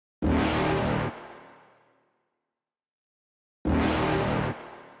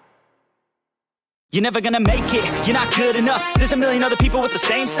You're never gonna make it, you're not good enough. There's a million other people with the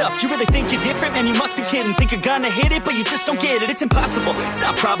same stuff. You really think you're different? Man, you must be kidding. Think you're gonna hit it, but you just don't get it. It's impossible, it's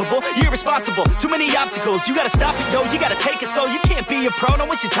not probable, you're irresponsible. Too many obstacles, you gotta stop it, yo. You gotta take it slow, you can't be a pro. Don't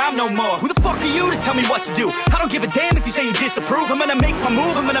waste your time no more. Who the fuck are you to tell me what to do? I don't give a damn if you say you disapprove. I'm gonna make my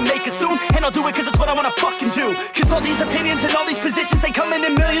move, I'm gonna make it soon. And I'll do it cause it's what I wanna fucking do. Cause all these opinions and all these positions, they come in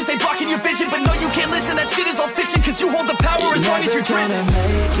millions, they blocking your vision. But no, you can't listen, that shit is all fiction. Cause you hold the power as long as you're dreaming.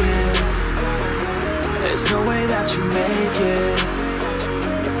 There's no way that you make it.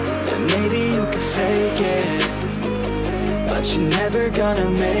 And maybe you can fake it, but you're never gonna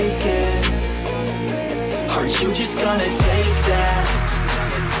make it. Aren't you just gonna take that?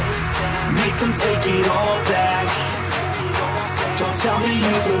 Make them take it all back. Don't tell me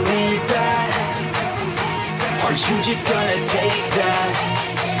you believe that. Aren't you just gonna take that?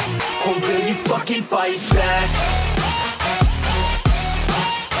 Or will you fucking fight back?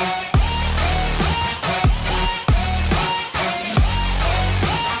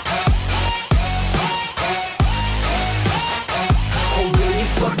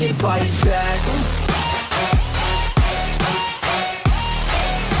 Fight back.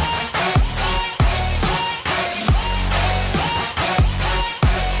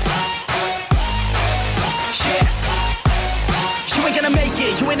 You ain't gonna make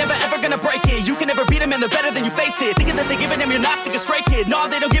it, you ain't never ever gonna break it. You can never beat them and they're better than you face it. Thinking that they give a damn, you're not, think a straight kid. No,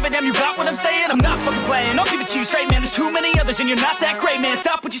 they don't give a damn, you got what I'm saying? I'm not fucking playing, I'll give it to you straight, man. There's too many others and you're not that great, man.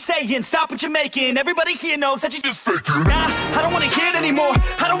 Stop what you're saying, stop what you're making. Everybody here knows that you just faking. Nah, I don't wanna hear it anymore,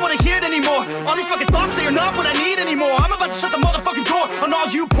 I don't wanna hear it anymore. All these fucking thoughts, they are not what I need anymore. I'm about to shut the motherfucking door on all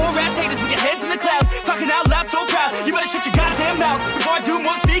you poor ass haters with your heads in the clouds, talking out loud so proud. You better shut your goddamn mouth before I do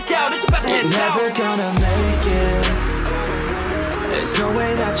more speak out. It's about to head south. You're never gonna make it. There's no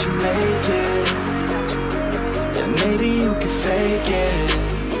way that you make it. And maybe you can fake it,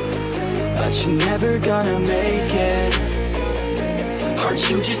 but you're never gonna make it. Aren't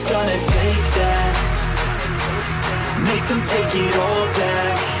you just gonna take that? Make them take it all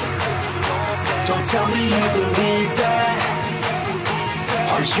back. Don't tell me you believe that.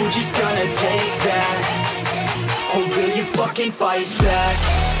 Aren't you just gonna take that? Or will you fucking fight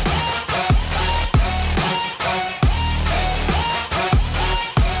back?